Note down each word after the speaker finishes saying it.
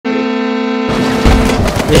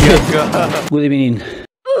Good evening.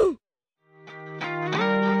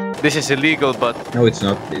 This is illegal, but... No, it's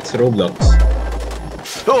not. It's Roblox.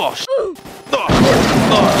 Oh,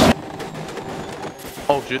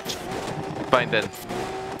 oh shit. Fine then.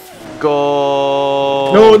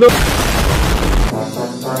 Go. No, no.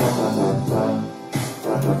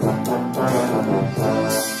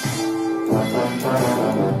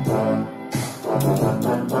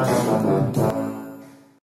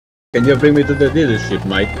 Can you bring me to the dealership,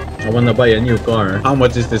 Mike? I wanna buy a new car. How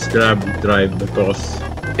much is this Grab drive cost?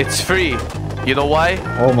 It's free. You know why?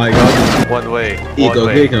 Oh my god. One way. One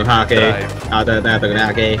way. Drive.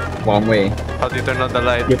 One way. How do you turn on the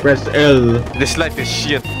light? You press L. This life is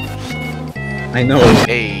shit. I know.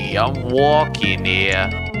 Hey, I'm walking here.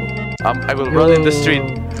 I will run in the street.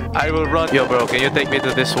 I will run. Yo, bro, can you take me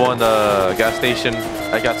to this one gas station?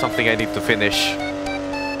 I got something I need to finish.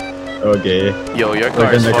 Okay. Yo, your We're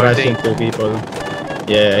car is gonna crash farting. into people.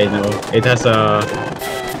 Yeah, I know. It has a...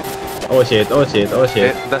 Oh shit, oh shit, oh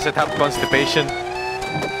shit. Does it have constipation?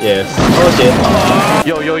 Yes. Oh shit.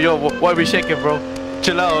 Yo, why are we shaking, bro?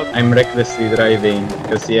 Chill out. I'm recklessly driving.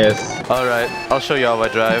 Cause yes. Alright, I'll show you how I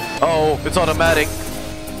drive. Oh, it's automatic.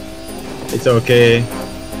 It's okay.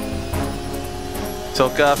 So,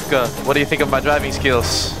 Kafka, what do you think of my driving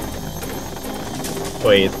skills?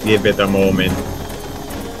 Wait, give it a moment.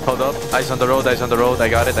 Hold up. Eyes on the road, eyes on the road. I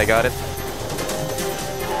got it.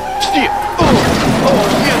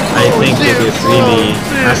 I think it is really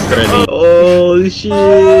astrally. Oh shit!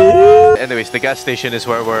 Anyways, the gas station is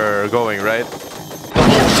where we're going, right?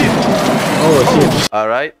 Oh shit!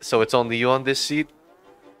 Alright, so it's only you on this seat?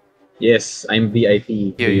 Yes, I'm VIP.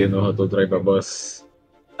 Yeah, Do you you. know how to drive a bus?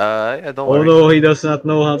 Yeah, don't Oh worry. no, he does not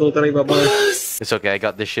know how to drive a bus. It's okay, I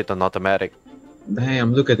got this shit on automatic.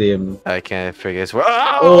 Damn, look at him. I can't figure it.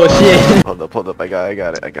 Oh shit! Hold up, I got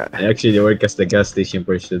it. I actually work as the gas station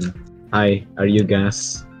person. Hi, are you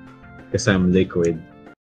gas? Cause I'm liquid.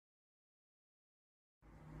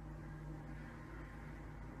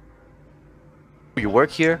 You work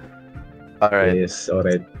here? Alright. Yes,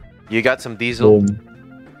 alright. You got some diesel? Boom.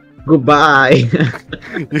 Goodbye!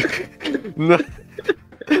 No.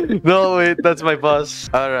 No, wait, that's my boss.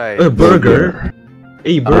 Alright. A burger?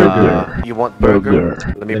 A burger! You want burger?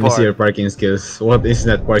 Let me Let me see your park. parking skills. What is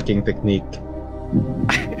that parking technique?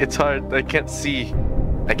 It's hard, I can't see.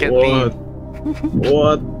 I can't What? lean.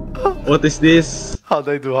 What? What is this? How'd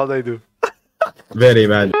I do? Very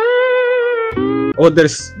bad. Oh,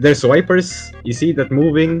 there's wipers. You see that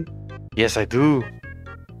moving? Yes, I do.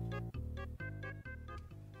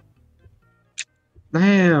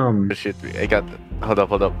 Damn. Shit, I got... Hold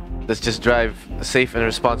up. Let's just drive safe and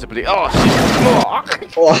responsibly. Oh, shit!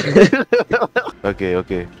 Okay.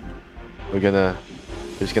 We're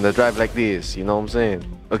just gonna drive like this, you know what I'm saying?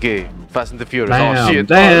 Okay, Fast and the Furious. Damn, Oh, shit!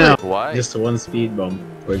 damn. Why? Just one speed bump.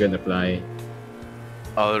 We're gonna fly.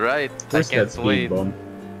 Alright, I Where's can't that speed wait. bump?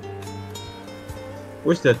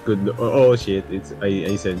 Where's that good? Oh shit!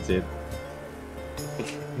 I sense it.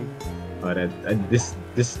 Alright,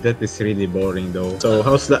 that is really boring though. So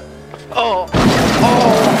how's that? Oh!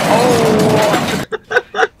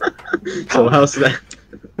 So how's that?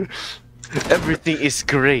 Everything is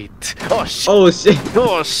great. Oh shit! Oh shit!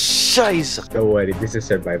 Oh scheiße! Don't worry, this is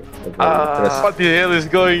survival. What the hell is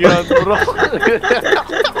going on, bro?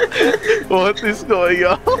 What is going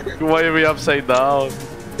on? Why are we upside down?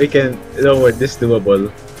 We can. Don't worry, this is doable.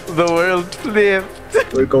 The world flipped.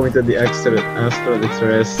 We're going to the Astral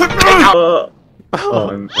Express.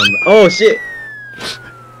 Oh shit!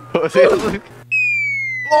 What the hell?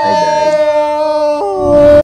 I died.